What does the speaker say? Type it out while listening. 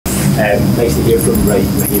Nice to hear from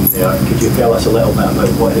Raheem there. Could you tell us a little bit about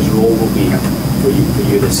what his role will be for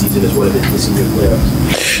you this season as one of the senior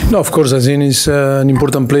players? No, of course, I think he's an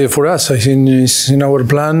important player for us. I think he's in our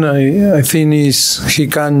plan. I think he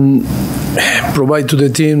can provide to the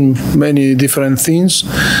team many different things.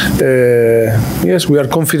 Yes, we are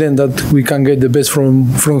confident that we can get the best from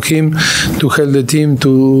him to help the team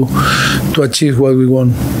to achieve what we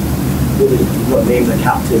want. You've not named the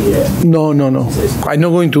captain yet? No. I'm not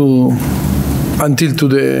going to until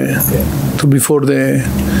to before the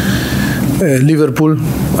Liverpool,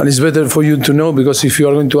 and it's better for you to know, because if you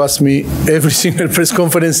are going to ask me every single press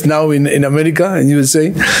conference now in America and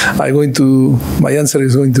USA, my answer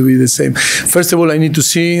is going to be the same. First of all, I need to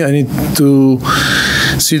see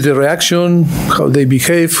the reaction, how they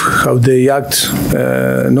behave, how they act,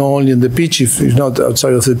 not only on the pitch, if not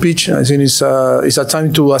outside of the pitch. I think it's a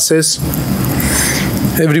time to assess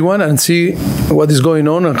everyone and see what is going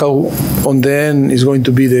on and how on the end is going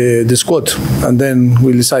to be the squad, and then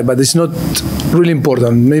we'll decide. But it's not really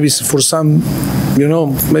important. Maybe for some,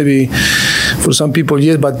 maybe for some people,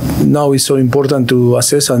 yes, but now it's so important to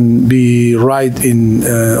assess and be right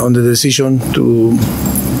on the decision to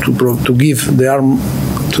give the arm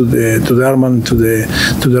to the arm to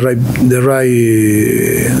the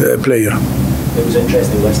right player. It was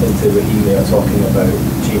interesting listening to Raheem there talking about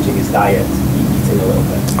changing his diet, eating a little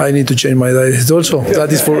bit. I need to change my diet also. That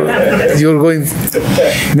is for you're going.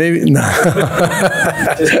 Maybe no.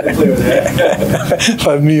 Just to be clear there.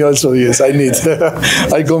 But me also, yes, I need.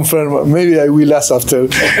 I confirm. Maybe I will ask after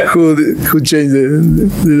who changed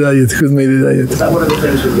the diet, who made the diet. Is that one of the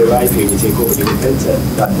things when you arrive here and you take over, you look into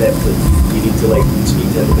that depth that you need to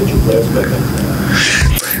speak to individual players about?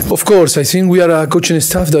 Of course, I think we are a coaching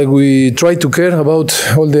staff that we try to care about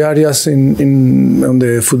all the areas on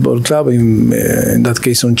the football club, in that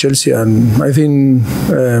case on Chelsea, and I think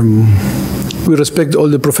we respect all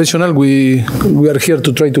the professionals. We are here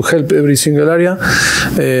to try to help every single area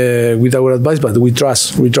with our advice, but we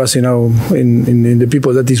trust in the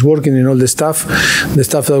people that is working, in all the staff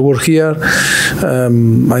that work here.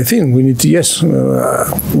 I think we need to,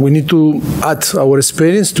 we need to add our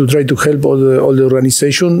experience to try to help all the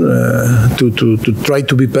organization to try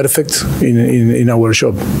to be perfect in our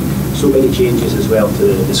job. So many changes as well to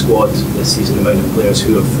the squad this season, the amount of players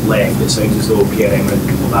who have left. It sounds as though Pierre-Emerick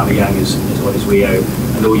Aubameyang is on his way out.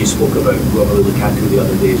 I know you spoke about Romelu Lukaku the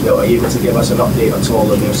other day as well. Are you able to give us an update at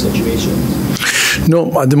all on their situations?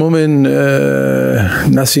 No, at the moment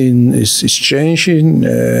nothing is changing.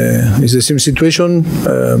 It's the same situation.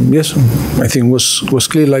 Yes, I think was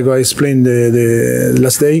clear, like I explained the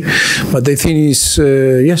last day. But I think it's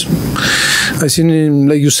yes. I think,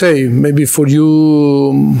 like you say, maybe for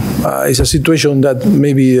you it's a situation that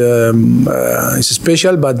maybe is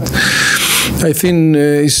special, but I think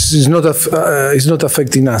it's not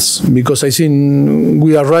affecting us, because I think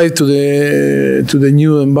we arrived to the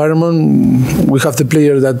new environment. We have the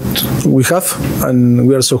player that we have, and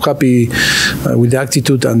we are so happy with the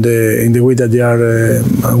attitude and in the way that they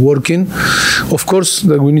are working. Of course,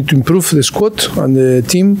 that we need to improve the squad and the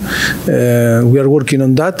team. We are working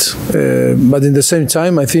on that, but in the same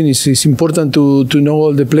time, I think it's important to know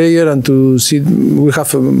all the player and to see. We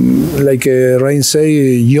have, like Raheem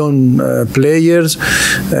say, young players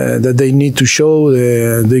that they need to show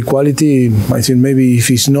the quality. I think maybe if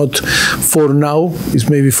it's not for now, it's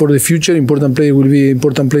maybe for the future. Important player will be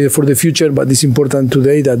important player for the future, but it's important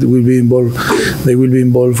today that will be involved. They will be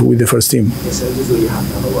involved with the first team. It sounds as though you have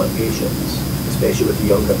to have a lot of patience, especially with the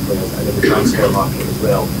younger players and in the transfer market as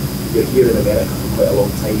well. You're here in America for quite a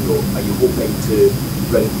long time though. Are you hoping to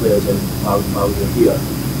bring players in while you're here?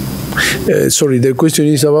 Sorry, the question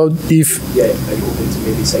is about if... Yeah, are you hoping to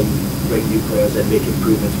maybe bring new players and make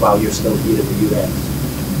improvements while you're still here in the US?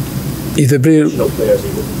 If the player... Additional players, are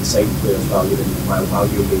you hoping to sign players while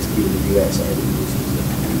you're based here in the US ahead of the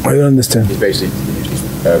season? I don't understand. It's basically,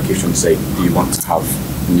 keeps trying to say, do you want to have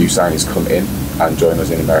new signings come in and join us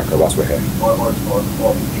in America whilst we're here? Or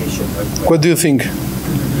patient. What do you think?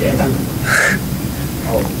 Yeah.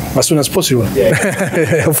 As soon as possible.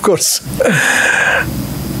 Yeah. Of course.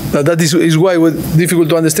 Now that is why it was difficult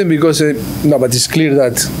to understand, because no, but it's clear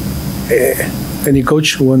that any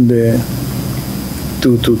coach want to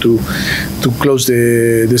close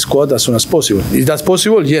the squad as soon as possible. Is that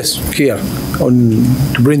possible? Yes, here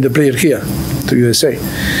to bring the player here to USA.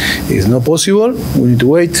 It's not possible. We need to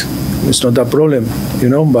wait. It's not a problem,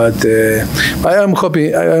 But I am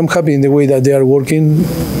happy. I am happy in the way that they are working,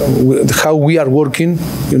 how we are working,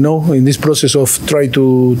 in this process of try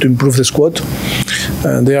to improve the squad.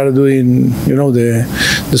 and they are doing,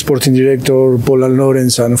 the sporting director, Paul and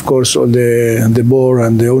Lawrence, and of course all the board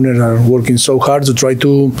and the owner are working so hard to try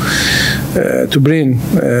to bring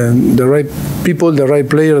the right people, the right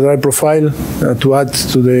player, the right profile to add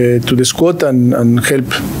to the squad and help,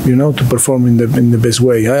 to perform in the best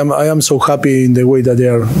way. I am so happy in the way that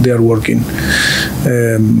they are working.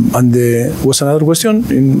 And was another question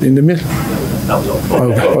in the middle? That was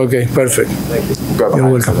all. Okay, perfect. Thank you. You're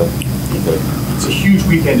welcome. It's a huge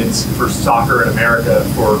weekend for soccer in America,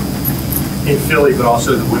 in Philly, but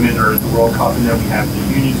also the women are in the World Cup, and then we have the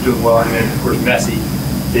unions doing well, and then of course Messi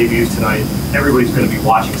debuts tonight. Everybody's going to be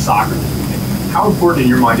watching soccer this weekend. How important in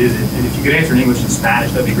your mind is it, and if you could answer in English and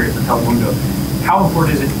Spanish, that'd be great for Telemundo, how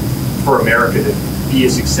important is it for America to be a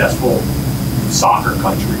successful soccer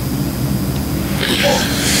country?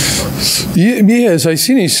 Yes, I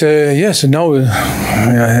think it's yes. Now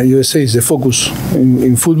USA is the focus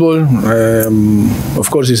in football. Of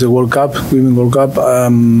course, it's a World Cup, Women's World Cup.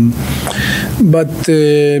 But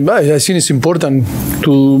I think it's important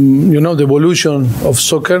to the evolution of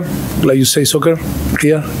soccer, like you say, soccer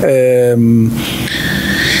here.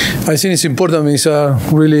 I think it's important. It's a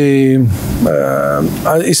really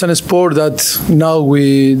it's a sport that now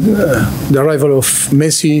with the arrival of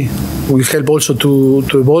Messi will help also to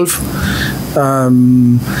evolve.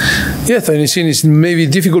 Yes, I think it's maybe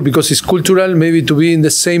difficult because it's cultural, maybe to be in the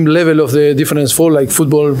same level of the different sport like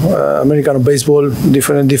football, American baseball,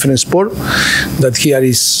 different sport. That here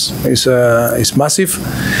is massive,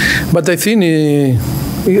 but I think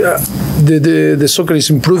the soccer is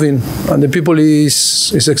improving and the people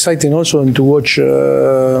is exciting also to watch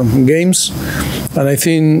games. And I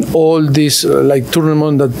think all this like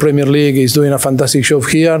tournament that Premier League is doing a fantastic job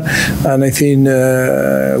here, and I think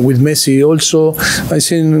with Messi also, I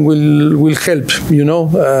think will help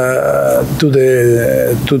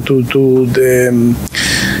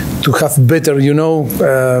to have better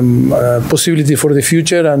possibility for the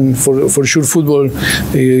future, and for sure football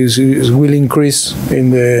will increase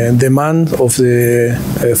in the demand of the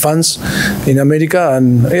fans in America.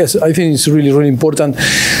 And yes, I think it's really important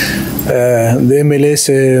the MLS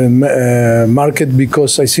market,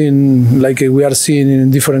 because I think like we are seeing in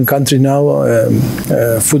different countries now,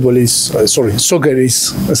 soccer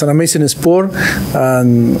is an amazing sport,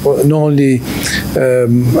 and not only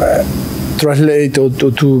translate or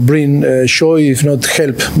to bring joy, if not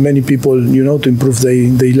help many people, to improve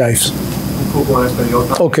their lives.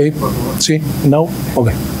 Okay, sí, now,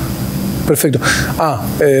 okay. Perfecto.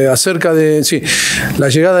 Acerca de la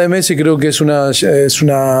llegada de Messi, creo que es una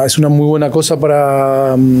muy buena cosa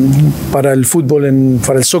para el fútbol,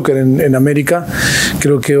 para el soccer en América.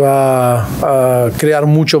 Creo que va a crear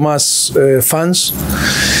mucho más fans.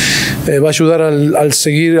 Va a ayudar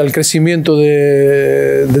al crecimiento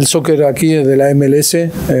del soccer aquí, de la MLS.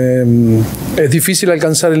 Es difícil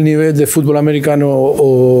alcanzar el nivel de fútbol americano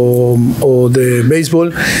o de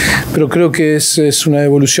béisbol, pero creo que es una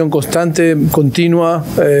evolución constante, continua,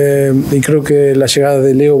 y creo que la llegada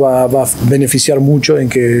de Leo va a beneficiar mucho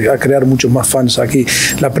a crear muchos más fans aquí.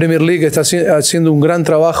 La Premier League está haciendo un gran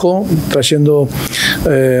trabajo, trayendo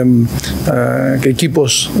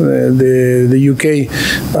equipos de UK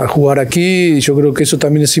a jugar aquí, y yo creo que eso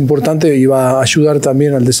también es importante y va a ayudar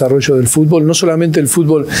también al desarrollo del fútbol, no solamente el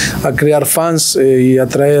fútbol a crear fans y a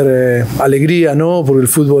traer alegría, ¿no? Porque el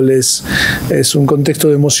fútbol es un contexto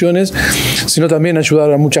de emociones, sino también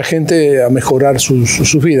ayudar a mucha gente a mejorar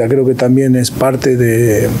su vida. Creo que también es parte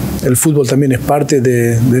el fútbol también es parte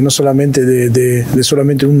de no solamente de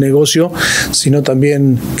solamente un negocio, sino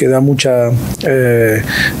también que da mucha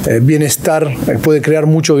bienestar, puede crear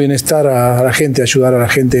mucho bienestar a la gente, ayudar a la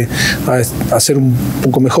gente a ser un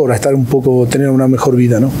poco mejor, a tener una mejor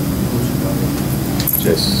vida, ¿no?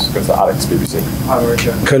 Cheers. Go to Alex, BBC. Hi,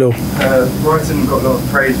 Mauricio. Hello. Brighton got a lot of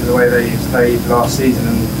praise for the way they played last season,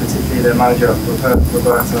 and particularly their manager, Roberto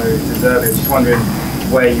De Zerbi. Just wondering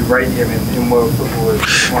where you rate him in world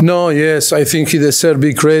football. No, yes, I think he deserves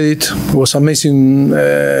big credit. It was amazing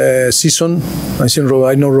season.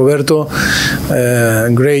 I know Roberto,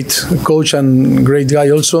 great coach and great guy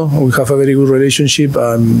also. We have a very good relationship.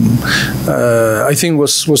 I think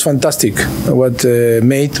was fantastic what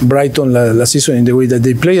made Brighton last season in the way that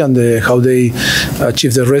they play and how they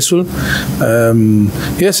achieved the result.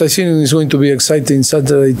 Yes, I think it's going to be exciting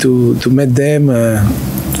Saturday to meet them.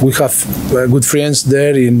 We have good friends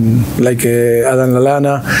there, like Adam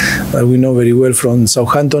Lallana, that we know very well from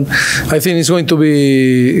Southampton. I think it's going to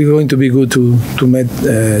be good to meet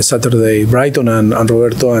Saturday Brighton and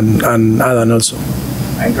Roberto and Adam also.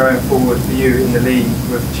 And going forward for you in the league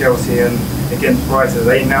with Chelsea and against Brighton, are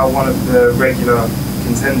they now one of the regular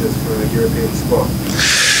contenders for a European spot?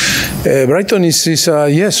 Brighton is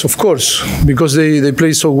yes, of course, because they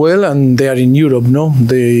play so well and they are in Europe. No,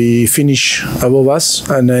 they finish above us,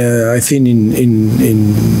 and I think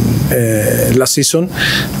in last season,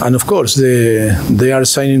 and of course they are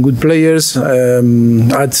signing good players,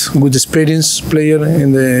 add good experienced player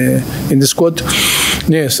in the squad.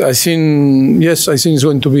 Yes, I think it's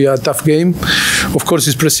going to be a tough game. Of course,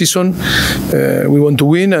 it's pre-season. We want to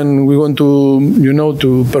win and we want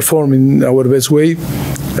to perform in our best way.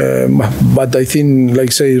 But I think,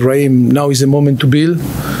 like say Raheem, now is the moment to build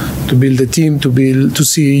the team, to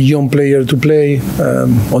see young player to play.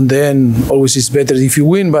 On the end, always is better if you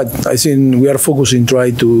win. But I think we are focusing,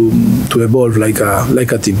 try to evolve like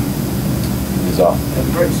a team.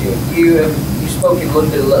 Mauricio, you spoke in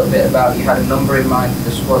London a little bit about you had a number in mind for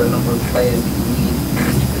the squad, a number of players that you need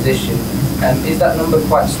in each position. Is that number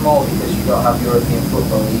quite small because you don't have European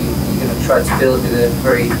football? Are you going to try to build with a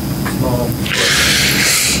very small squad?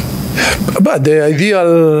 But the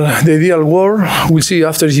ideal war, we'll see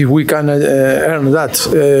after if we can earn that.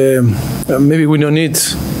 Maybe we don't need,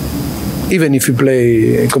 even if you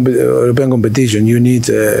play European competition, you need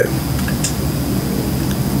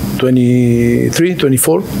 23,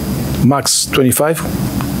 24, max 25,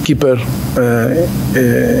 keeper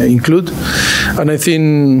include. And I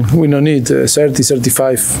think we don't need 30,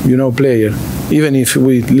 35, player. Even if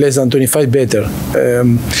we less than 25, better.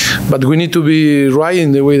 But we need to be right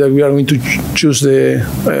in the way that we are going to choose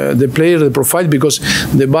the player, the profile, because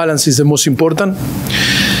the balance is the most important.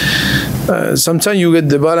 Sometimes you get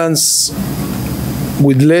the balance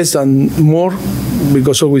with less and more,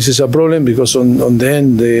 because always is a problem, because on the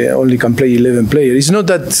end they only can play 11 players. It's not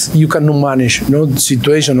that you cannot manage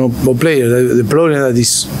situation or player. The problem that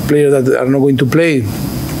is players that are not going to play,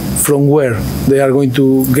 from where they are going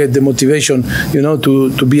to get the motivation,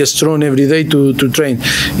 to be strong every day to train.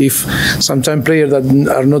 If sometimes players that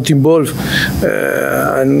are not involved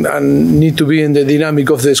and need to be in the dynamic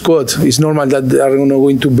of the squad, it's normal that they are not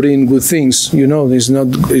going to bring good things. It's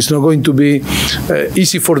not going to be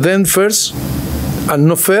easy for them first, and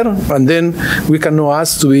not fair, and then we cannot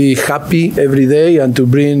ask to be happy every day and to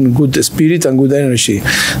bring good spirit and good energy.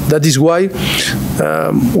 That is why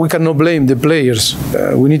we cannot blame the players.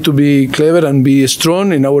 We need to be clever and be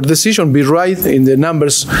strong in our decision, be right in the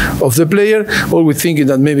numbers of the player, always thinking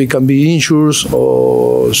that maybe it can be injured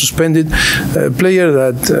or suspended player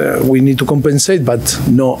that we need to compensate, but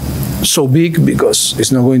not so big, because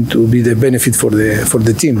it's not going to be the benefit for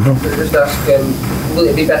the team. No? Just ask, will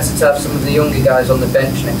it be better to have some of the younger guys on the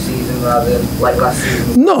bench next season rather than like last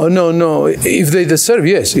season? No. If they deserve,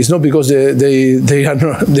 yes. It's not because they are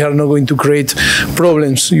not going to create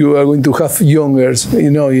problems. You are going to have youngers,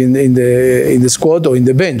 in the squad or in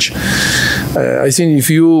the bench. I think if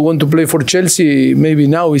you want to play for Chelsea, maybe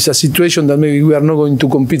now is a situation that maybe we are not going to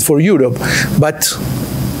compete for Europe, but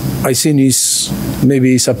I think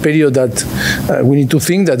maybe it's a period that we need to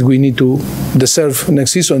think that we need to deserve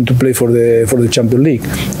next season to play for the Champions League,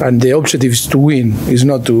 and the objective is to win, is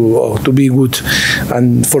not to be good,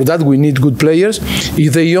 and for that we need good players.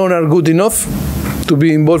 If the young are good enough to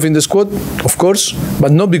be involved in the squad, of course,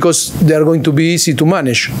 but not because they are going to be easy to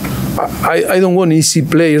manage. I don't want easy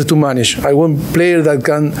players to manage. I want players that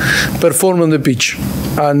can perform on the pitch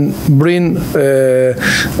and bring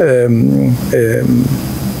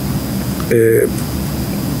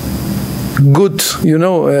good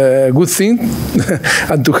thing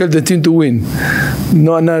and to help the team to win.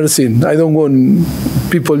 No another thing. I don't want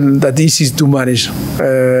people that easy to manage.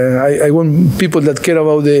 I want people that care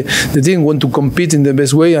about the team, want to compete in the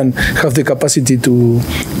best way and have the capacity to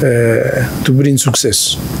bring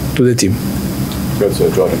success to the team. Go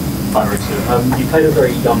to Jordan. Hi, Mauricio. You played a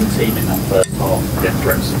very young team in that first half against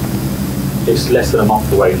Brexit. It's less than a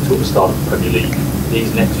month away until the start of the Premier League.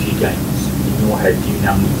 These next few games, in your head, do you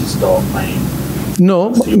now need to start playing?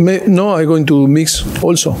 No, I'm going to mix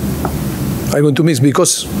also. I'm going to mix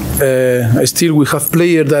because still we have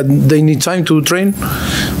players that they need time to train.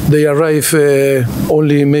 They arrive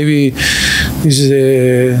only maybe,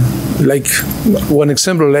 like one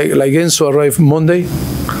example, like Enzo arrived Monday,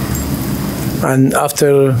 and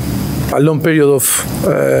after a long period of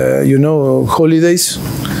holidays.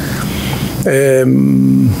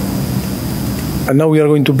 And now we are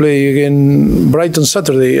going to play again Brighton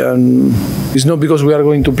Saturday, and it's not because we are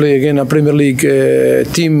going to play again a Premier League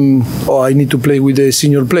team, or I need to play with a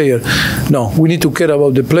senior player. No, we need to care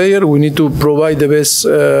about the player. We need to provide the best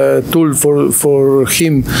tool for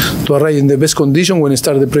him to arrive in the best condition when he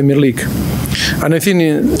starts the Premier League. And I think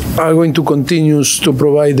I'm going to continue to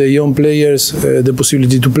provide the young players the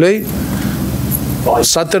possibility to play.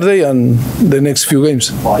 Saturday and the next few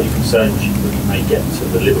games. Why are you concerned you may get to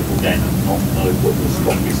the Liverpool game and not know what the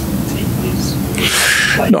strongest team is?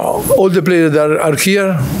 No, all the players that are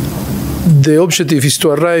here, the objective is to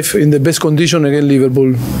arrive in the best condition against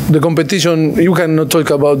Liverpool. The competition, you cannot talk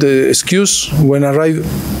about the excuse when arrive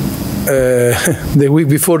the week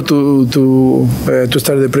before to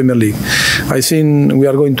start the Premier League. I think we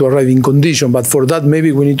are going to arrive in condition, but for that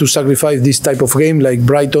maybe we need to sacrifice this type of game like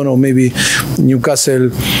Brighton or maybe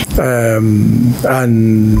Newcastle and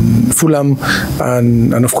Fulham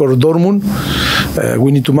and of course Dortmund.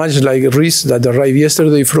 We need to match like Reece that arrived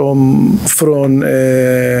yesterday from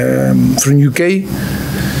UK.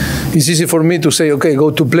 It's easy for me to say, okay, go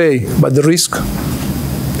to play, but the risk,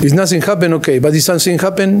 if nothing happen, okay, but if something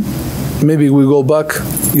happen, maybe we go back,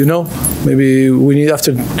 maybe we need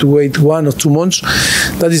after to wait 1 or 2 months.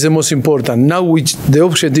 That is the most important. Now the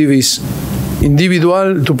objective is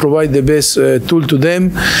individual, to provide the best tool to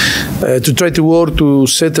them, to try to work to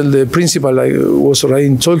settle the principle I was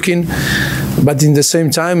already talking, but in the same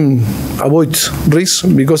time avoid risk,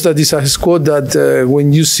 because that is a squad that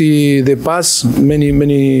when you see the past,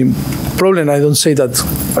 many problems. I don't say that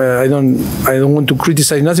I don't want to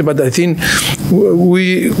criticize nothing, but I think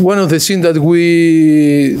one of the things that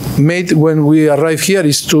we made when we arrived here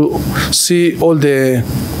is to see all the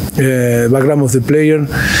background of the player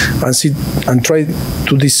and try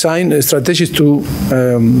to design strategies to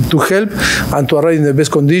help and to arrive in the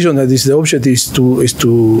best condition. That is the objective is to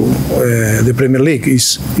the Premier League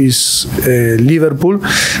is Liverpool,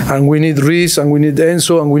 and we need Reece and we need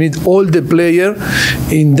Enzo and we need all the player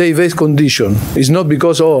in their best condition. It's not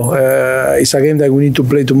because it's a game that we need to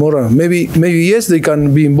play tomorrow. Maybe yes, they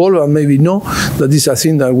can be involved, and maybe no. That is a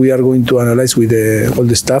thing that we are going to analyze with all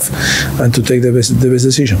the staff and to take the best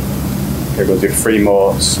decision. Okay, we'll do 3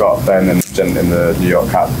 more. Scott, Ben, and Jen in the New York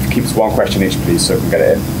cap. Keep us 1 question each, please, so we can get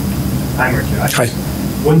it in. Hi, Mauricio. Hi.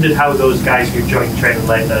 Wondered how those guys who joined training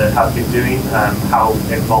later have been doing. How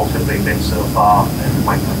involved have they been so far, and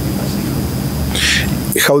might not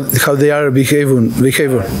be How they are behaving?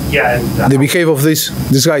 Yeah. The behavior of this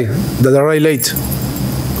guy that arrived late.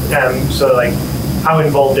 So like, how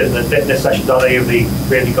involved in the fitness sessions are they? Have they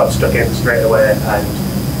really got stuck in straight away, and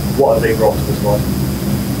what have they brought to the squad?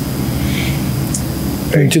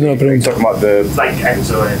 Talking about the like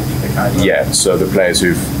Enzo and the kind of yeah. So the players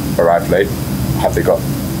who've arrived late, have they got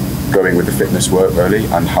going with the fitness work early,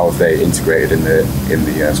 and how have they integrated in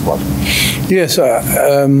the squad? Yes,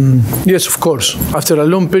 yes, of course. After a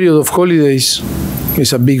long period of holidays,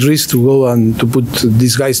 it's a big risk to go and to put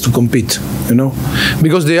these guys to compete,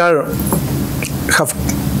 because they have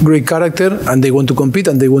great character and they want to compete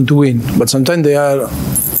and they want to win. But sometimes they are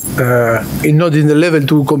not in the level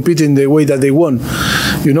to compete in the way that they want,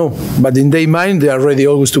 But in their mind, they are ready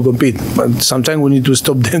always to compete. But sometimes we need to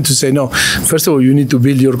stop them to say, no, first of all, you need to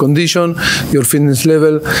build your condition, your fitness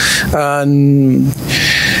level, and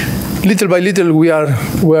little by little we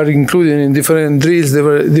are including in different drills,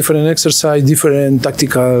 different exercise, different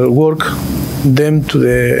tactical work them to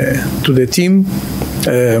the team.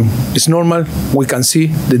 It's normal. We can see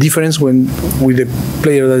the difference with the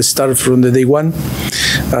player that start from the day one.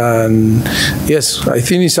 And yes, I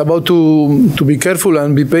think it's about to be careful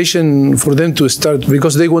and be patient for them to start,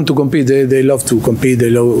 because they want to compete. They love to compete.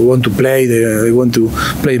 They want to play. They want to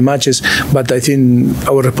play matches. But I think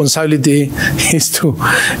our responsibility is to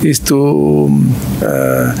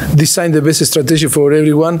design the best strategy for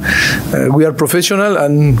everyone. We are professional,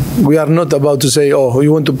 and we are not about to say, "Oh,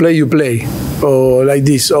 you want to play, you play," or like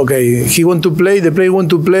this. Okay, he want to play. The player want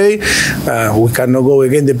to play. We cannot go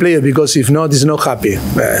against the player, because if not, he's not happy.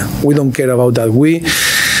 We don't care about that.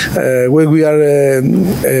 What we are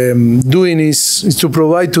doing is to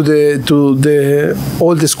provide to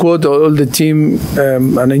all the squad, all the team,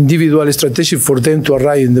 an individual strategy for them to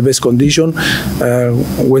arrive in the best condition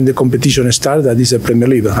when the competition starts. That is a Premier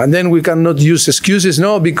League, and then we cannot use excuses.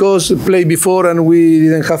 No, because play before and we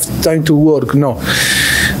didn't have time to work. No.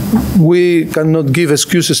 We cannot give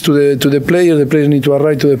excuses to the player. The player need to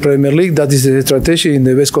arrive to the Premier League. That is the strategy, in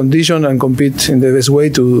the best condition and compete in the best way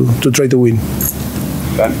to try to win.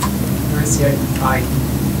 Ben? Mauricio, hi.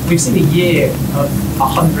 We've seen a year of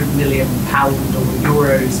 £100 million or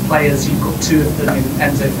euros players. You've got 2 of them in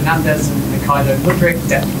Enzo Fernandez and Mikhailo Mudryk.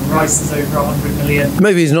 Declan Rice is over 100 million.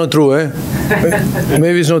 Maybe it's not true, eh?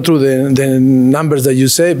 Maybe it's not true, the numbers that you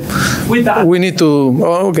say. With that, we need to...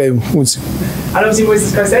 Oh, okay, we'll see. And obviously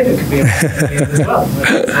Moises Caicedo could be a as well.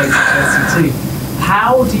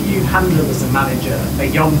 How do you handle as a manager a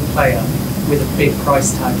young player with a big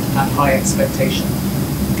price tag and high expectation?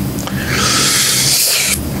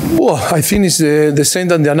 Well, I think it's the same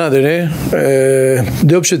than the another.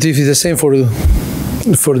 The objective is the same for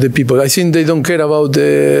the people. I think they don't care about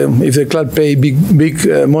if the club pay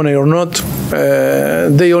big money or not.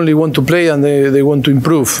 They only want to play and they want to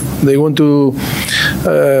improve. They want to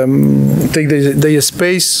take their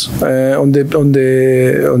space on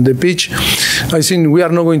the pitch. I think we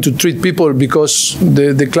are not going to treat people because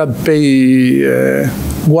the club pay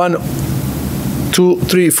 1, 2,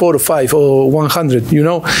 3, 4, 5 or 100, you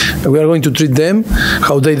know. We are going to treat them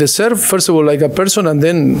how they deserve, first of all like a person and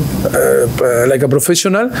then like a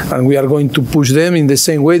professional, and we are going to push them in the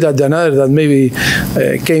same way that another that maybe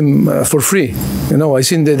came for free. You know, I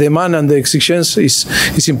think the demand and the exigence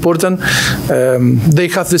is important. They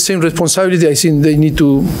have the same responsibility. I think they need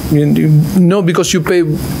to, not because you pay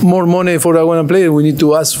more money for one player, we need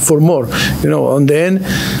to ask for more. You know, on the end,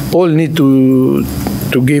 all need to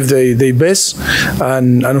give their best,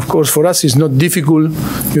 and of course for us it's not difficult.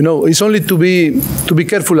 You know, it's only to be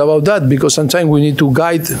careful about that, because sometimes we need to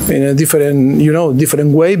guide in a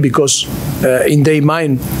different way, because in their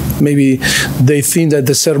mind maybe they think that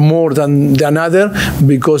they serve more than another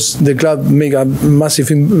because the club make a massive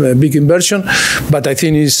big inversion. But I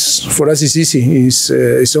think for us it's easy.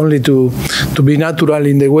 It's only to be natural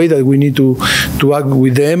in the way that we need to act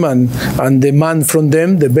with them and demand from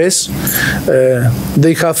them the best.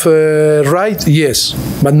 They have right, yes,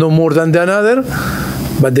 but no more than the another.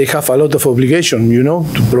 But they have a lot of obligation, you know,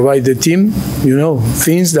 to provide the team, you know,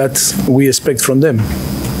 things that we expect from them.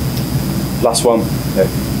 Last one.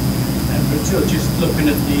 Just looking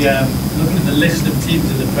at the list of teams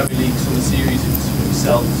in the Premier League summer series, for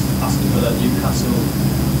yourselves, Aston Villa, Newcastle,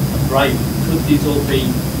 and Brighton, could these all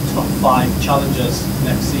be top 5 challengers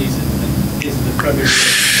next season? And is the Premier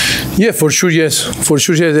League? Yeah, for sure, yes. For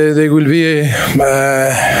sure, yeah, they will be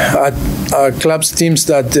clubs, teams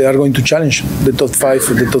that are going to challenge the top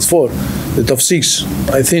 5, the top 4, the top 6.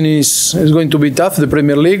 I think it's going to be tough, the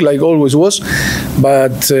Premier League, like always was.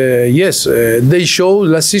 But yes, they showed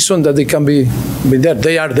last season that they can be there.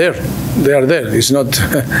 They are there. They are there. It's not,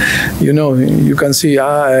 you know, you can see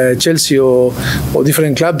Chelsea or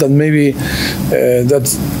different club that maybe that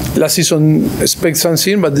last season expect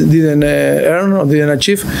something but didn't earn or didn't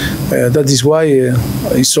achieve. That is why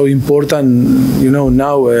it's so important, you know,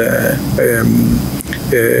 now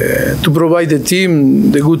to provide the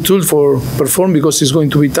team the good tool for perform, because it's going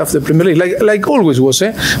to be tough, the Premier League, like always was,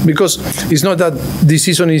 because it's not that this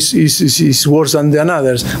season is worse than the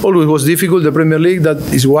others. Always was difficult, the Premier League. That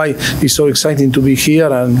is why it's so exciting to be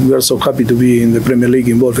here, and we are so happy to be in the Premier League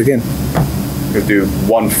involved again. We'll do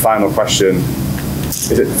one final question.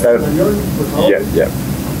 Is it fair? Yeah.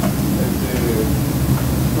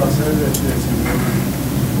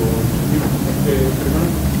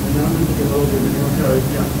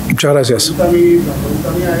 Muchas gracias. La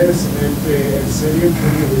pregunta mía es, el serie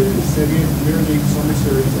Premier League Summer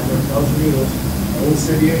Series en los Estados Unidos es una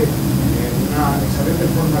serie, una excelente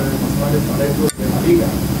forma de demostrar el talento de la liga.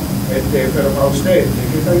 Pero para usted,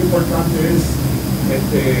 ¿qué tan importante es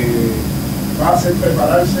va a ser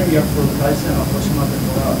prepararse y afrontarse en la próxima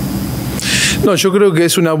temporada? No, yo creo que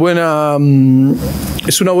es una buena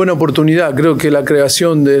oportunidad. Creo que la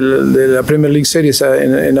creación de la Premier League Series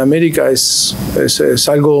en América es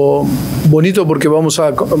algo bonito, porque vamos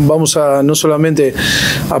a no solamente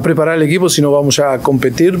a preparar el equipo, sino vamos a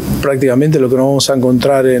competir prácticamente lo que nos vamos a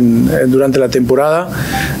encontrar durante la temporada.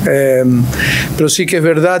 Pero sí que es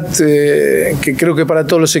verdad que creo que para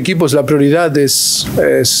todos los equipos la prioridad es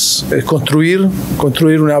construir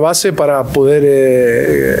una base para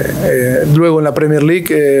poder luego en la Premier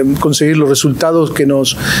League conseguir los resultados que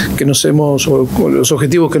nos hemos, o los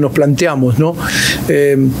objetivos que nos planteamos, ¿no?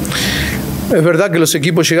 Es verdad que los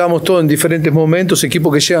equipos llegamos todos en diferentes momentos,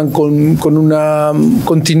 equipos que llegan con una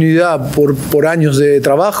continuidad por años de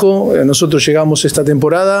trabajo. Nosotros llegamos esta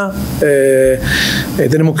temporada,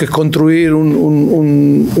 tenemos que construir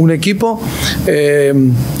un equipo.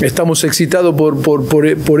 Estamos excitados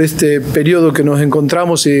por este periodo que nos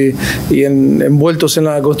encontramos y envueltos en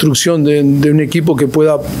la construcción de un equipo que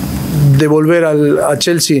pueda devolver a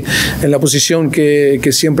Chelsea en la posición que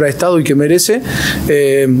siempre ha estado y que merece.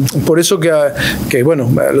 Por eso que bueno,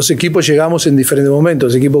 los equipos llegamos en diferentes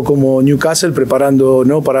momentos. Equipos como Newcastle preparando,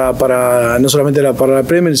 ¿no? para no solamente para la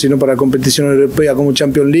Premier, sino para la competición europea como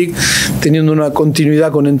Champions League, teniendo una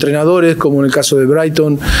continuidad con entrenadores como en el caso de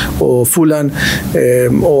Brighton o Fulham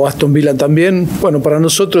o Aston Villa también. Bueno, para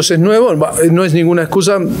nosotros es nuevo, no es ninguna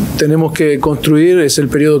excusa, tenemos que construir, es el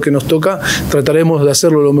periodo que nos toca, trataremos de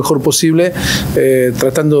hacerlo lo mejor posible posible,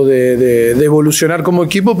 tratando de evolucionar como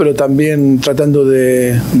equipo, pero también tratando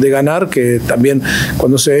de ganar, que también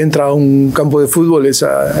cuando se entra a un campo de fútbol es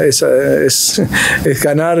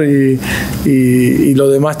ganar y lo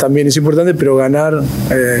demás también es importante, pero ganar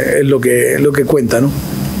es lo que cuenta, ¿no?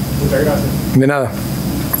 Muchas gracias. De nada.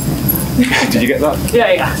 Did you get that? Yeah,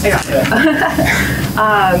 I got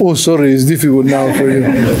it. Oh, sorry, it's difficult now for you.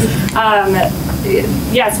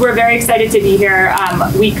 Yes, we're very excited to be here.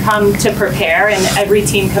 We come to prepare, and every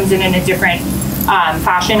team comes in a different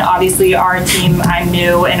fashion. Obviously, our team, I'm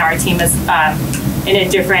new, and our team is in a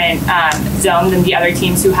different zone than the other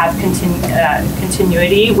teams who have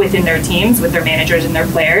continuity within their teams, with their managers and their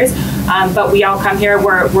players. But we all come here,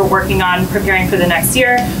 we're working on preparing for the next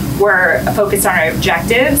year. We're focused on our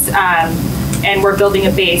objectives, and we're building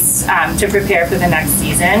a base to prepare for the next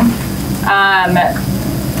season.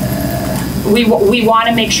 We want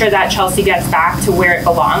to make sure that Chelsea gets back to where it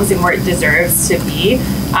belongs and where it deserves to be,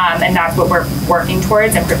 and that's what we're working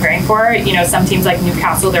towards and preparing for. You know, some teams like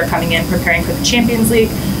Newcastle, they're coming in preparing for the Champions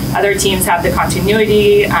League. Other teams have the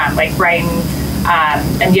continuity, like Brighton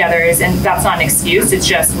and the others, and that's not an excuse. It's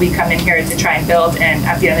just we come in here to try and build, and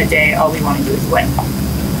at the end of the day, all we want to do is win.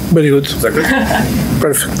 Very good. Is that good?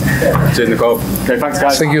 Perfect. Cheers, Nicole. Okay, thanks,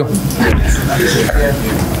 guys. Thank you.